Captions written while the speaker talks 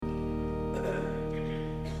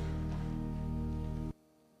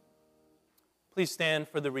Please stand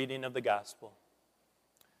for the reading of the gospel.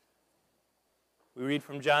 We read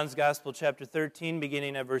from John's Gospel, chapter 13,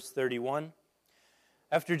 beginning at verse 31.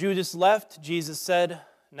 After Judas left, Jesus said,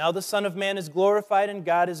 "Now the Son of Man is glorified, and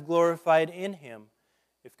God is glorified in him.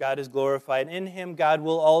 If God is glorified in him, God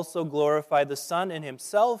will also glorify the Son in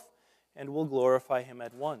himself, and will glorify him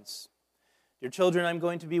at once. Dear children, I'm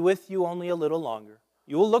going to be with you only a little longer.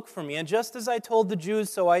 You will look for me, and just as I told the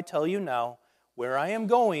Jews, so I tell you now, where I am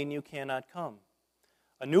going, you cannot come.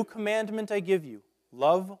 A new commandment I give you,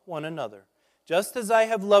 love one another. Just as I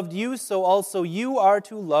have loved you, so also you are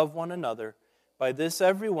to love one another. By this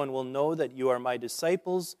everyone will know that you are my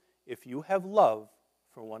disciples, if you have love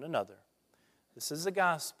for one another." This is the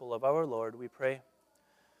gospel of our Lord, we pray.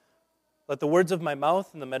 Let the words of my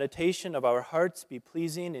mouth and the meditation of our hearts be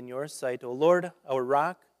pleasing in your sight, O Lord, our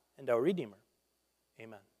rock and our Redeemer.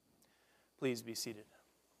 Amen. Please be seated.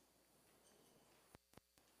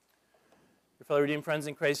 Your fellow redeemed friends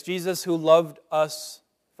in Christ Jesus, who loved us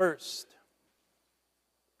first.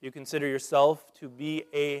 You consider yourself to be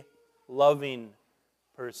a loving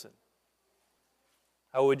person.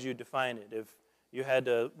 How would you define it? If you had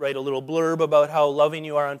to write a little blurb about how loving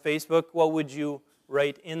you are on Facebook, what would you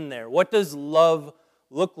write in there? What does love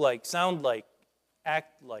look like, sound like,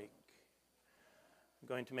 act like? I'm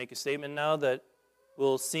going to make a statement now that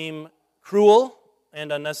will seem cruel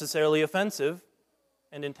and unnecessarily offensive,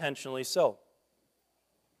 and intentionally so.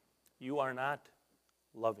 You are not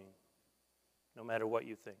loving, no matter what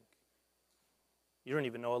you think. You don't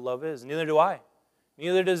even know what love is. Neither do I.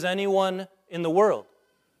 Neither does anyone in the world.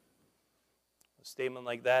 A statement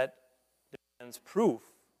like that demands proof,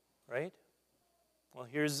 right? Well,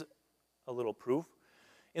 here's a little proof.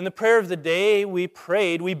 In the prayer of the day, we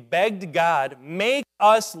prayed, we begged God, make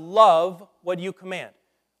us love what you command.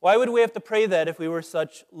 Why would we have to pray that if we were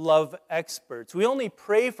such love experts? We only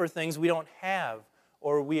pray for things we don't have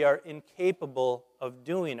or we are incapable of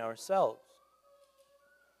doing ourselves.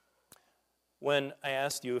 When I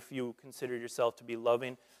asked you if you consider yourself to be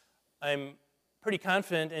loving, I'm pretty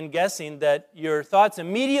confident in guessing that your thoughts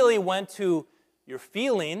immediately went to your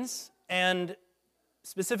feelings, and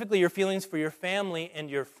specifically your feelings for your family and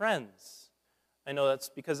your friends. I know that's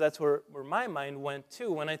because that's where my mind went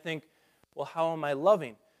too. When I think, well, how am I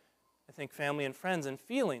loving? I think family and friends and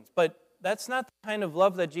feelings. But that's not the kind of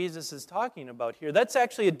love that Jesus is talking about here. That's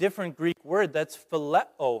actually a different Greek word. That's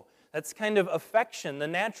phileo. That's kind of affection, the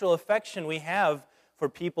natural affection we have for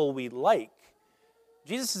people we like.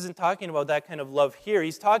 Jesus isn't talking about that kind of love here.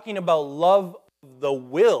 He's talking about love of the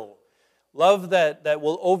will. Love that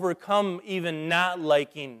will overcome even not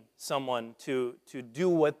liking someone to do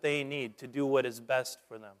what they need, to do what is best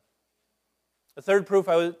for them. The third proof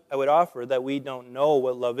I would offer that we don't know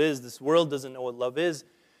what love is, this world doesn't know what love is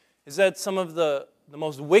that some of the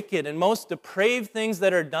most wicked and most depraved things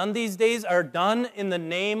that are done these days are done in the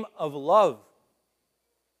name of love.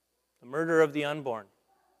 The murder of the unborn.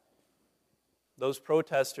 Those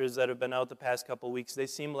protesters that have been out the past couple weeks, they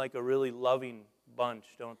seem like a really loving bunch,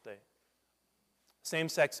 don't they?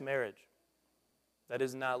 Same-sex marriage. That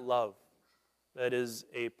is not love. That is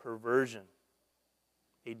a perversion,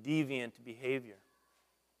 a deviant behavior.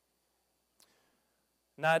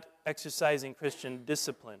 Not exercising Christian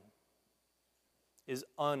discipline is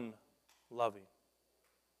unloving.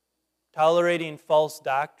 Tolerating false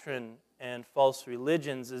doctrine and false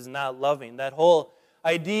religions is not loving. That whole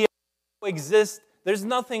idea exists, there's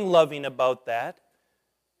nothing loving about that.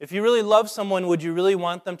 If you really love someone, would you really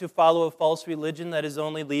want them to follow a false religion that is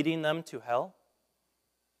only leading them to hell?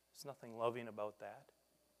 There's nothing loving about that.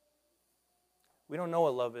 We don't know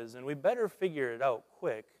what love is, and we better figure it out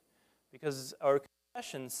quick, because our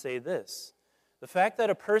confessions say this: the fact that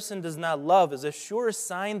a person does not love is a sure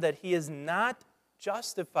sign that he is not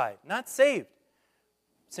justified, not saved.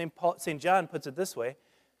 St. John puts it this way: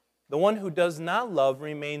 the one who does not love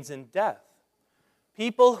remains in death.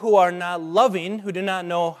 People who are not loving, who do not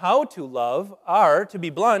know how to love, are, to be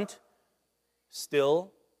blunt,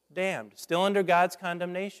 still damned, still under God's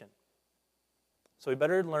condemnation. So we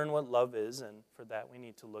better learn what love is, and for that we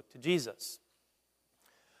need to look to Jesus.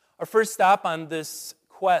 Our first stop on this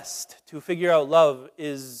quest to figure out love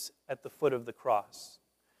is at the foot of the cross.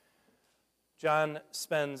 John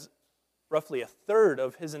spends roughly a third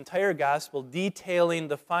of his entire gospel detailing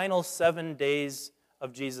the final 7 days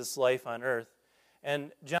of Jesus' life on earth.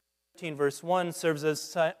 And John 13, verse 1 serves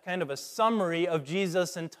as kind of a summary of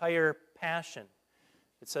Jesus' entire passion.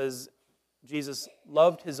 It says, Jesus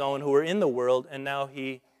loved his own who were in the world, and now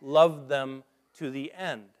he loved them to the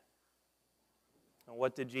end. And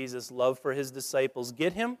what did Jesus' love for his disciples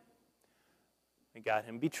get him? It got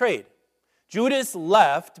him betrayed. Judas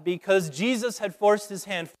left because Jesus had forced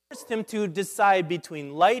him to decide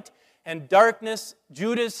between light and darkness.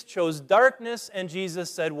 Judas chose darkness, and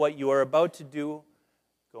Jesus said, "What you are about to do,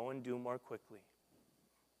 go and do more quickly."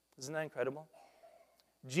 Isn't that incredible?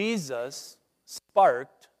 Jesus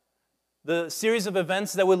sparked the series of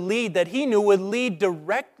events that he knew would lead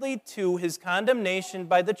directly to his condemnation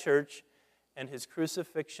by the church and his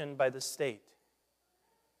crucifixion by the state.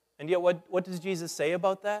 And yet, what does Jesus say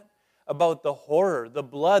about that? About the horror, the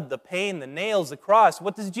blood, the pain, the nails, the cross.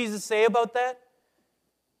 What does Jesus say about that?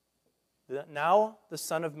 That now the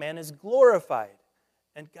Son of Man is glorified,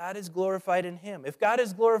 and God is glorified in him. If God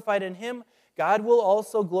is glorified in him, God will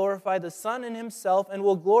also glorify the Son in himself and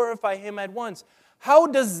will glorify him at once. How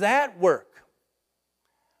does that work?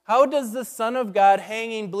 How does the Son of God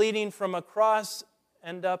hanging, bleeding from a cross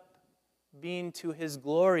end up being to his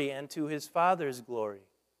glory and to his Father's glory?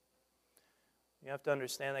 You have to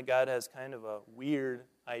understand that God has kind of a weird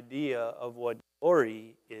idea of what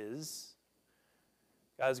glory is.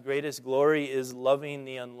 God's greatest glory is loving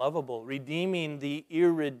the unlovable, redeeming the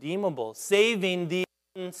irredeemable, saving the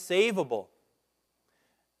unsavable.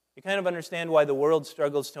 You kind of understand why the world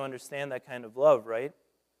struggles to understand that kind of love, right?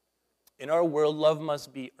 In our world, love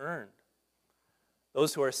must be earned.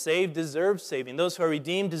 Those who are saved deserve saving. Those who are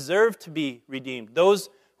redeemed deserve to be redeemed. Those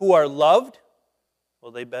who are loved,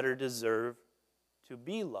 well, they better deserve to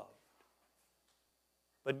be loved.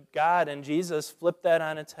 But God and Jesus flipped that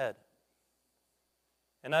on its head.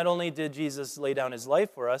 And not only did Jesus lay down his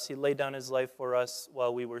life for us, he laid down his life for us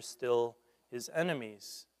while we were still his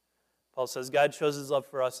enemies. Paul says God shows his love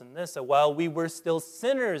for us in this, that while we were still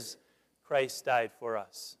sinners, Christ died for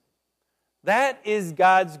us. That is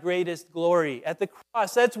God's greatest glory. At the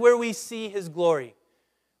cross, that's where we see his glory.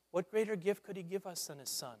 What greater gift could he give us than his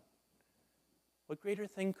Son? What greater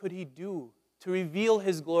thing could he do to reveal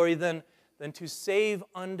his glory than to save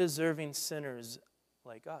undeserving sinners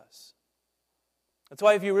like us? That's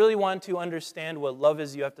why if you really want to understand what love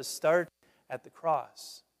is, you have to start at the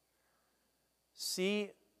cross.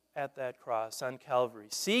 See at that cross on Calvary.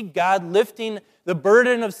 See God lifting the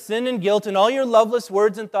burden of sin and guilt and all your loveless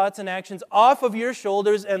words and thoughts and actions off of your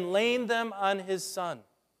shoulders and laying them on his Son.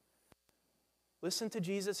 Listen to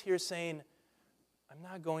Jesus here saying, "I'm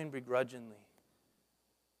not going begrudgingly.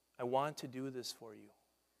 I want to do this for you.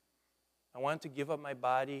 I want to give up my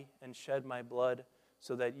body and shed my blood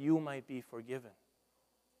so that you might be forgiven."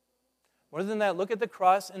 More than that, look at the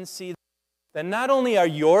cross and see that not only are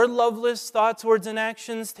your loveless thoughts, words, and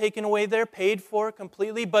actions taken away there, paid for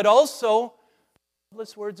completely, but also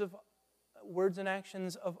loveless words and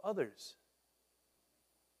actions of others.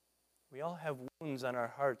 We all have wounds on our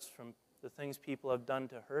hearts from the things people have done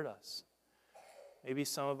to hurt us. Maybe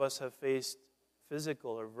some of us have faced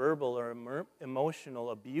physical or verbal or emotional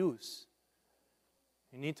abuse.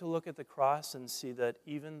 You need to look at the cross and see that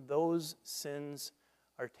even those sins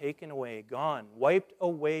are taken away, gone, wiped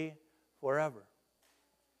away forever.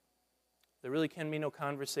 There really can be no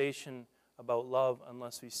conversation about love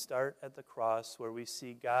unless we start at the cross, where we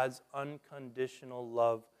see God's unconditional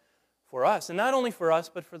love for us. And not only for us,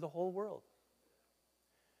 but for the whole world.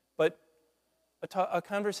 But a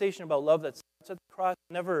conversation about love that starts at the cross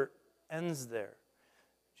never ends there.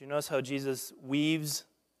 Do you notice how Jesus weaves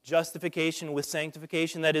justification with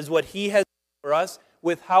sanctification? That is what he has for us,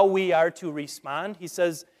 with how we are to respond. He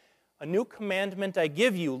says, "A new commandment I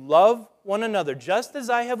give you, love one another. Just as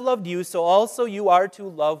I have loved you, so also you are to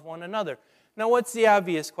love one another." Now, what's the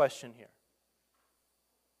obvious question here?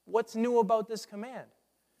 What's new about this command?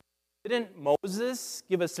 Didn't Moses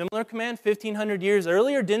give a similar command 1,500 years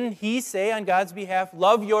earlier? Didn't he say on God's behalf,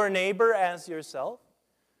 "Love your neighbor as yourself"?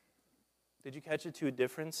 Did you catch the two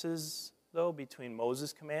differences, though, between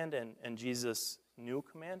Moses' command and Jesus' new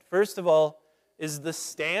command? First of all, is the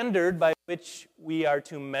standard by which we are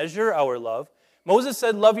to measure our love. Moses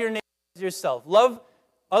said, "Love your neighbor as yourself." Love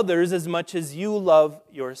others as much as you love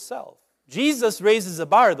yourself. Jesus raises a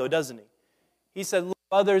bar, though, doesn't he? He said, "Love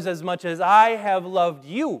others as much as I have loved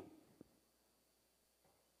you."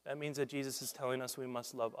 That means that Jesus is telling us we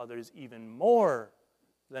must love others even more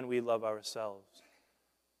than we love ourselves.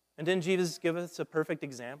 And didn't Jesus give us a perfect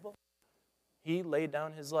example? He laid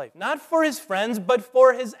down his life, not for his friends, but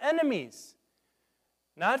for his enemies.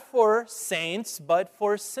 Not for saints, but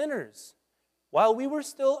for sinners. While we were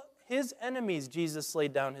still his enemies, Jesus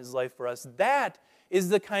laid down his life for us. That is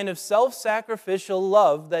the kind of self-sacrificial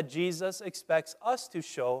love that Jesus expects us to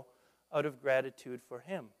show out of gratitude for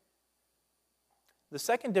him. The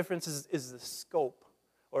second difference is the scope,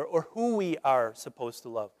 or who we are supposed to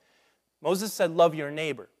love. Moses said, "Love your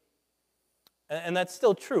neighbor." And that's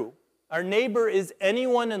still true. Our neighbor is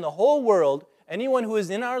anyone in the whole world, anyone who is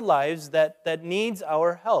in our lives that needs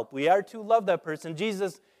our help. We are to love that person.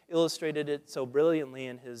 Jesus illustrated it so brilliantly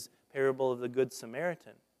in his parable of the Good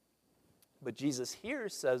Samaritan. But Jesus here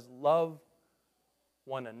says, love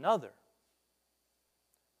one another.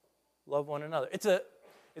 Love one another. It's a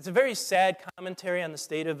very sad commentary on the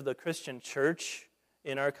state of the Christian church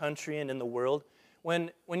in our country and in the world.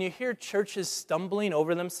 When you hear churches stumbling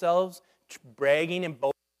over themselves, bragging and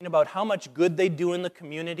boasting about how much good they do in the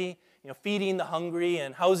community, feeding the hungry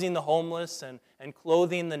and housing the homeless and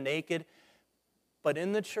clothing the naked. But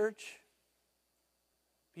in the church,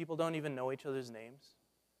 people don't even know each other's names.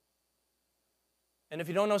 And if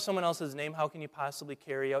you don't know someone else's name, how can you possibly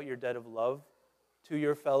carry out your debt of love to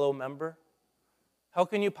your fellow member? How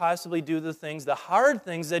can you possibly do the hard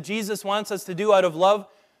things that Jesus wants us to do out of love,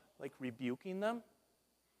 like rebuking them,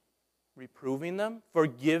 reproving them,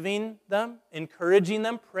 forgiving them, encouraging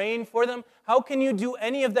them, praying for them? How can you do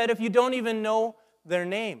any of that if you don't even know their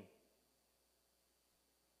name?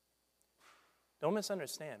 Don't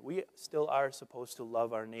misunderstand. We still are supposed to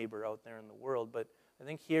love our neighbor out there in the world, but I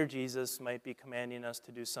think here Jesus might be commanding us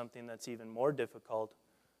to do something that's even more difficult,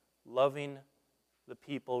 loving the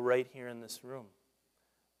people right here in this room.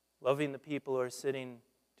 Loving the people who are sitting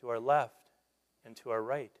to our left and to our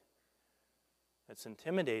right. It's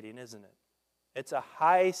intimidating, isn't it? It's a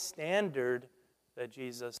high standard that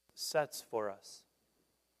Jesus sets for us.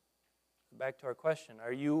 Back to our question,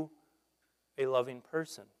 are you a loving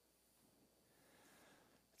person?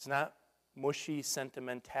 It's not mushy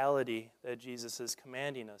sentimentality that Jesus is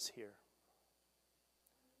commanding us here.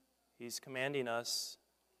 He's commanding us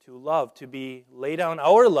to love, to lay down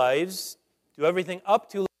our lives, do everything up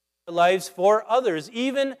to our lives for others,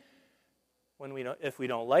 even if we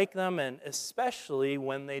don't like them, and especially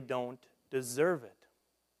when they don't deserve it.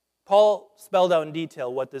 Paul spelled out in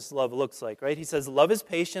detail what this love looks like, right? He says, love is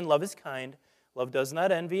patient, love is kind, love does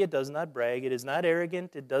not envy, it does not brag, it is not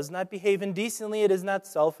arrogant, it does not behave indecently, it is not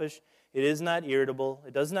selfish, it is not irritable,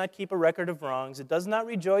 it does not keep a record of wrongs, it does not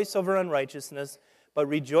rejoice over unrighteousness, but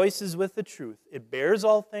rejoices with the truth. It bears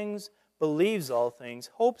all things, believes all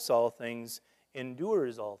things, hopes all things,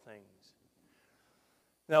 endures all things.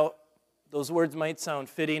 Now, those words might sound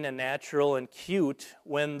fitting and natural and cute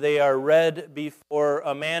when they are read before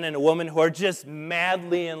a man and a woman who are just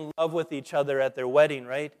madly in love with each other at their wedding,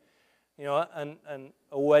 right? On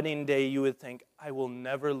a wedding day, you would think, I will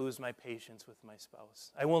never lose my patience with my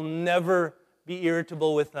spouse. I will never be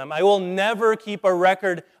irritable with them. I will never keep a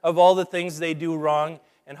record of all the things they do wrong.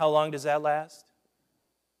 And how long does that last?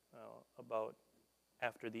 Well, about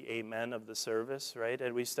after the amen of the service, right?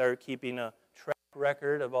 And we start keeping a track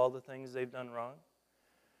record of all the things they've done wrong.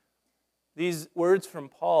 These words from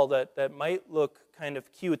Paul that might look kind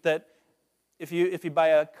of cute, that if you buy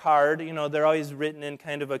a card, they're always written in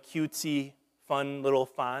kind of a cutesy, fun little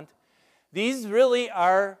font. These really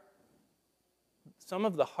are some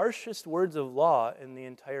of the harshest words of law in the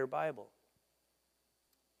entire Bible.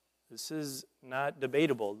 This is not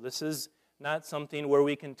debatable. This is not something where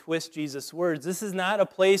we can twist Jesus' words. This is not a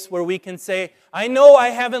place where we can say, I know I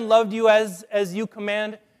haven't loved you as you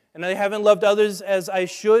command, and I haven't loved others as I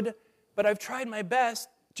should, but I've tried my best.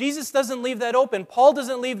 Jesus doesn't leave that open. Paul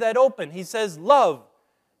doesn't leave that open. He says love,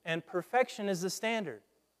 and perfection is the standard.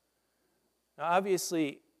 Now,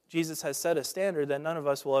 obviously, Jesus has set a standard that none of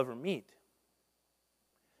us will ever meet.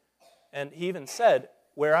 And he even said,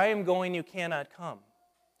 where I am going, you cannot come.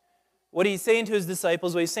 What he's saying to his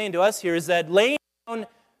disciples, what he's saying to us here is that laying down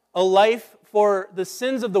a life for the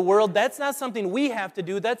sins of the world, that's not something we have to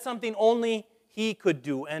do. That's something only he could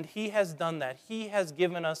do. And he has done that. He has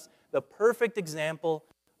given us the perfect example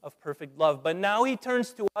of perfect love. But now he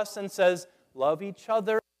turns to us and says, love each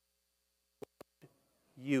other,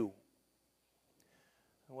 you.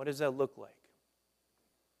 And what does that look like?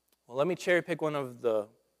 Well, let me cherry pick one of the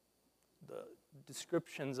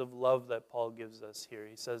descriptions of love that Paul gives us here.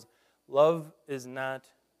 He says, love is not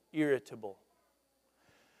irritable.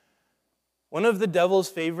 One of the devil's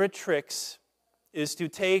favorite tricks is to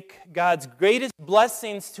take God's greatest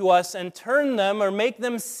blessings to us and turn them or make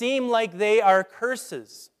them seem like they are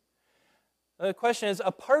curses. The question is,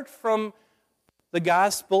 apart from the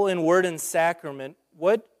gospel in word and sacrament,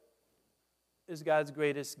 what is God's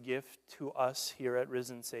greatest gift to us here at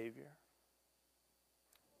Risen Savior?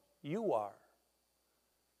 You are.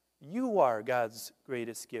 You are God's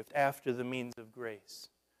greatest gift after the means of grace.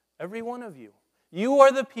 Every one of you. You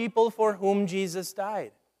are the people for whom Jesus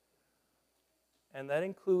died. And that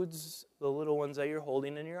includes the little ones that you're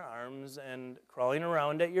holding in your arms and crawling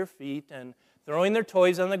around at your feet and throwing their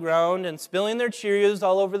toys on the ground and spilling their Cheerios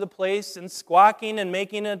all over the place and squawking and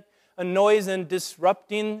making a a noise and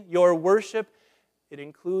disrupting your worship, it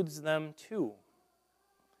includes them too.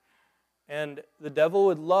 And the devil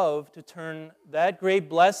would love to turn that great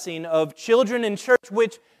blessing of children in church,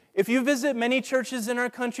 which if you visit many churches in our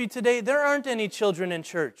country today, there aren't any children in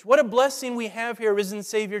church. What a blessing we have here, risen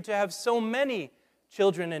Savior, to have so many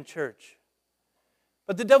children in church.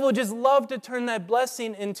 But the devil would just love to turn that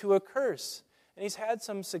blessing into a curse. And he's had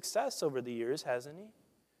some success over the years, hasn't he?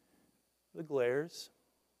 The glares,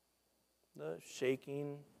 the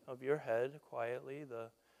shaking of your head quietly, the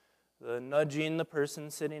nudging the person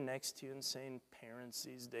sitting next to you and saying, parents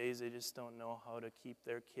these days, they just don't know how to keep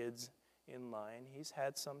their kids in line. He's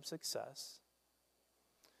had some success.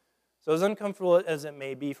 So as uncomfortable as it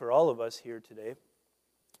may be for all of us here today,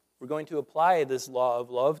 we're going to apply this law of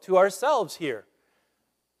love to ourselves here.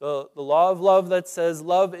 The law of love that says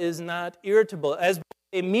love is not irritable, as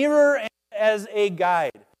a mirror and as a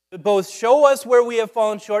guide, to both show us where we have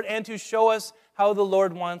fallen short and to show us how the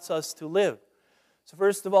Lord wants us to live. So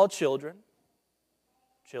first of all, children,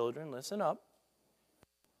 listen up.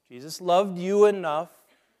 Jesus loved you enough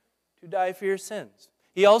to die for your sins.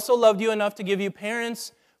 He also loved you enough to give you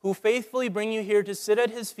parents who faithfully bring you here to sit at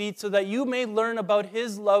His feet so that you may learn about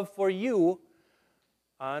His love for you.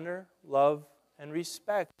 Honor, love, and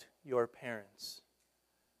respect your parents.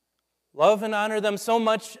 Love and honor them so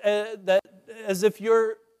much that as if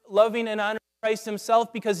you're loving and honoring Christ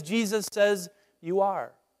Himself, because Jesus says you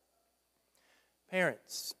are.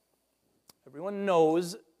 Parents, everyone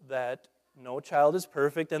knows that no child is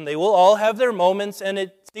perfect and they will all have their moments, and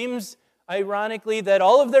it seems ironically that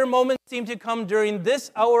all of their moments seem to come during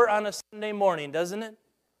this hour on a Sunday morning, doesn't it?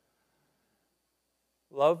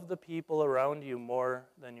 Love the people around you more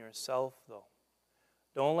than yourself, though.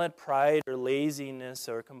 Don't let pride or laziness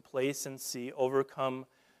or complacency overcome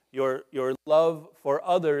your love for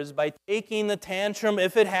others by taking the tantrum,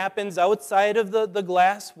 if it happens, outside of the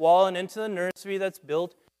glass wall and into the nursery that's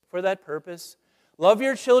built for that purpose. Love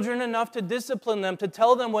your children enough to discipline them, to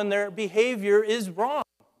tell them when their behavior is wrong,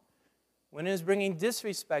 when it is bringing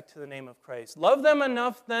disrespect to the name of Christ. Love them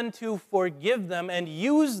enough then to forgive them and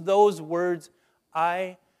use those words,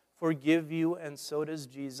 I forgive you, and so does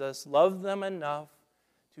Jesus. Love them enough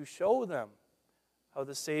to show them how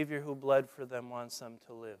the Savior who bled for them wants them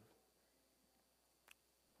to live.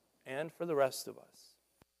 And for the rest of us.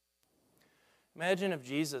 Imagine if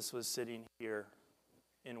Jesus was sitting here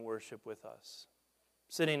in worship with us,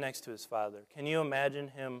 sitting next to His Father. Can you imagine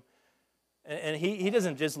Him? And he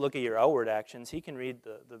doesn't just look at your outward actions. He can read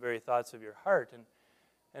the very thoughts of your heart.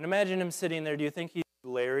 And imagine Him sitting there. Do you think He's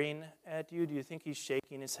glaring at you? Do you think He's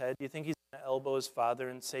shaking His head? Do you think He's going to elbow His Father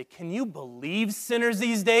and say, can you believe sinners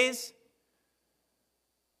these days?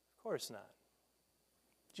 Of course not.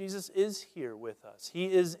 Jesus is here with us. He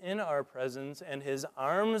is in our presence, and His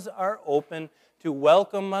arms are open to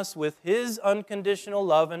welcome us with His unconditional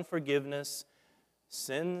love and forgiveness,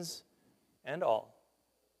 sins and all.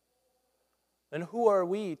 Then who are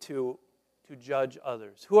we to judge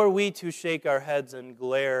others? Who are we to shake our heads and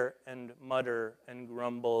glare and mutter and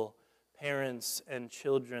grumble, parents and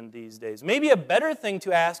children these days? Maybe a better thing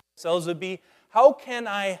to ask ourselves would be, how can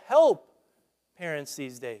I help parents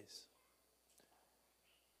these days?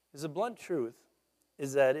 Because the blunt truth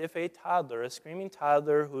is that if a toddler, a screaming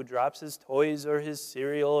toddler who drops his toys or his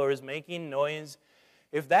cereal or is making noise,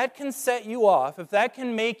 if that can set you off, if that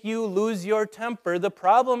can make you lose your temper, the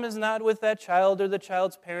problem is not with that child or the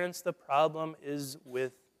child's parents. The problem is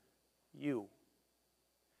with you.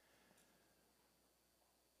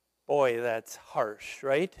 Boy, that's harsh,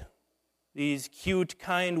 right? These cute,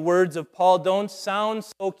 kind words of Paul don't sound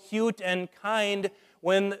so cute and kind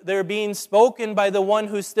when they're being spoken by the one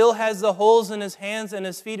who still has the holes in his hands and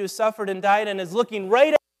his feet, who suffered and died and is looking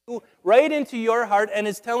right at you, right into your heart, and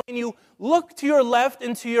is telling you, look to your left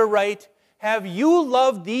and to your right. Have you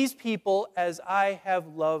loved these people as I have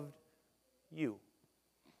loved you?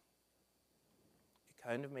 It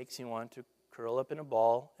kind of makes you want to curl up in a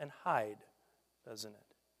ball and hide, doesn't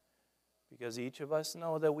it? Because each of us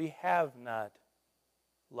know that we have not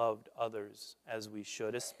loved others as we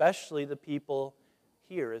should, especially the people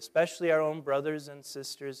here, especially our own brothers and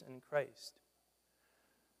sisters in Christ.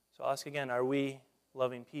 So I'll ask again, are we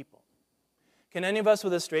loving people? Can any of us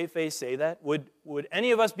with a straight face say that? Would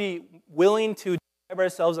any of us be willing to describe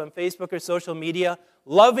ourselves on Facebook or social media,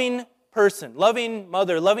 loving person, loving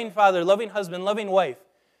mother, loving father, loving husband, loving wife,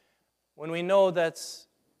 when we know that's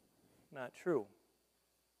not true?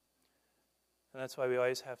 And that's why we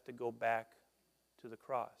always have to go back to the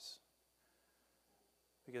cross.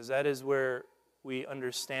 Because that is where we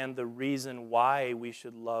understand the reason why we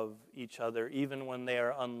should love each other, even when they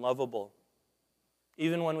are unlovable.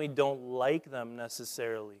 even when we don't like them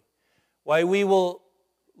necessarily. Why we will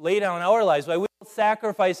lay down our lives, why we will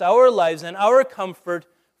sacrifice our lives and our comfort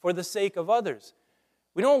for the sake of others.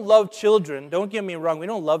 We don't love children, don't get me wrong, we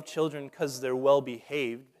don't love children because they're well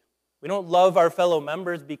behaved. We don't love our fellow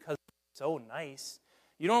members because they're so nice.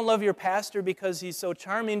 You don't love your pastor because he's so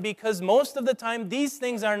charming, because most of the time these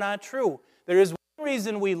things are not true. There is one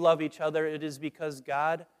reason we love each other. It is because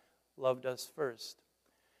God loved us first.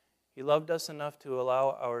 He loved us enough to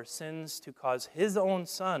allow our sins to cause His own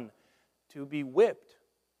Son to be whipped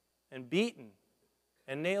and beaten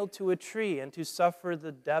and nailed to a tree and to suffer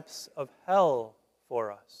the depths of hell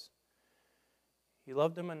for us. He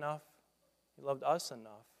loved Him enough, He loved us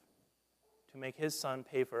enough to make His Son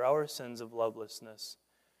pay for our sins of lovelessness,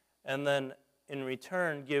 and then in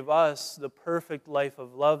return give us the perfect life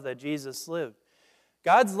of love that Jesus lived.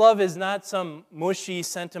 God's love is not some mushy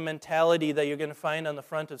sentimentality that you're going to find on the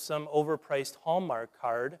front of some overpriced Hallmark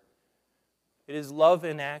card. It is love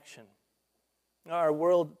in action. Our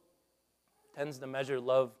world tends to measure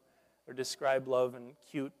love or describe love in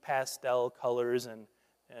cute pastel colors and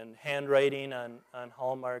handwriting on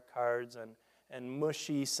Hallmark cards and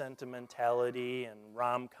mushy sentimentality and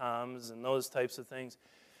rom-coms and those types of things.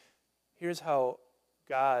 Here's how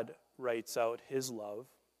God writes out His love.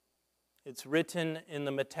 It's written in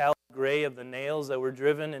the metallic gray of the nails that were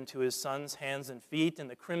driven into His Son's hands and feet, and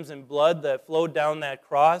the crimson blood that flowed down that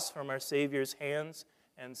cross from our Savior's hands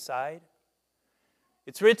and side.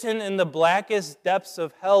 It's written in the blackest depths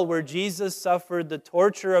of hell, where Jesus suffered the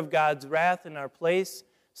torture of God's wrath in our place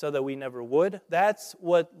so that we never would. That's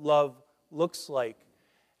what love looks like.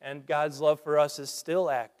 And God's love for us is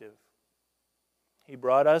still active. He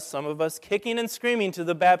brought us, some of us, kicking and screaming to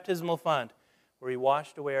the baptismal font, where He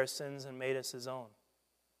washed away our sins and made us His own.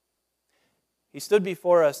 He stood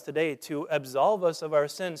before us today to absolve us of our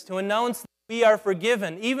sins, to announce that we are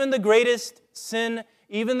forgiven, even the greatest sin,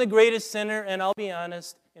 even the greatest sinner, and I'll be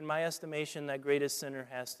honest, in my estimation, that greatest sinner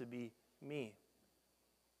has to be me.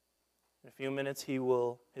 In a few minutes,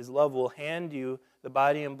 His love will hand you the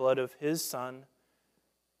body and blood of His Son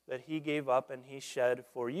that He gave up and He shed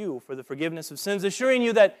for you, for the forgiveness of sins, assuring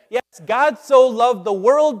you that, yes, God so loved the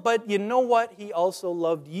world, but you know what? He also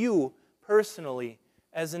loved you personally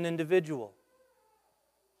as an individual.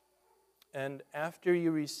 And after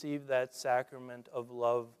you receive that sacrament of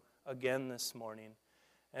love again this morning,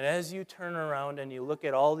 and as you turn around and you look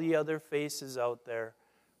at all the other faces out there,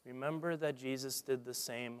 remember that Jesus did the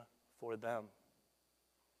same for them.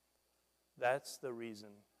 That's the reason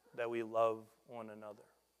that we love one another.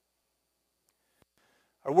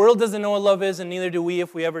 Our world doesn't know what love is, and neither do we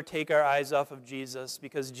if we ever take our eyes off of Jesus,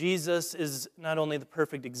 because Jesus is not only the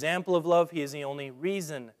perfect example of love, He is the only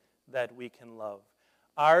reason that we can love.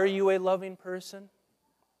 Are you a loving person?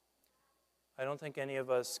 I don't think any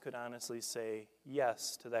of us could honestly say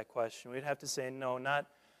yes to that question. We'd have to say no, not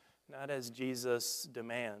as Jesus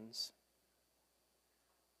demands.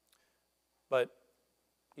 But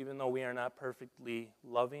even though we are not perfectly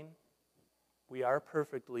loving, we are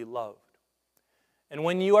perfectly loved. And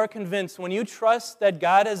when you are convinced, when you trust that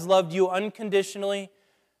God has loved you unconditionally,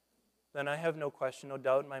 then I have no question, no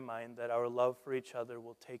doubt in my mind that our love for each other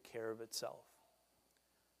will take care of itself.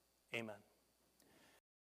 Amen.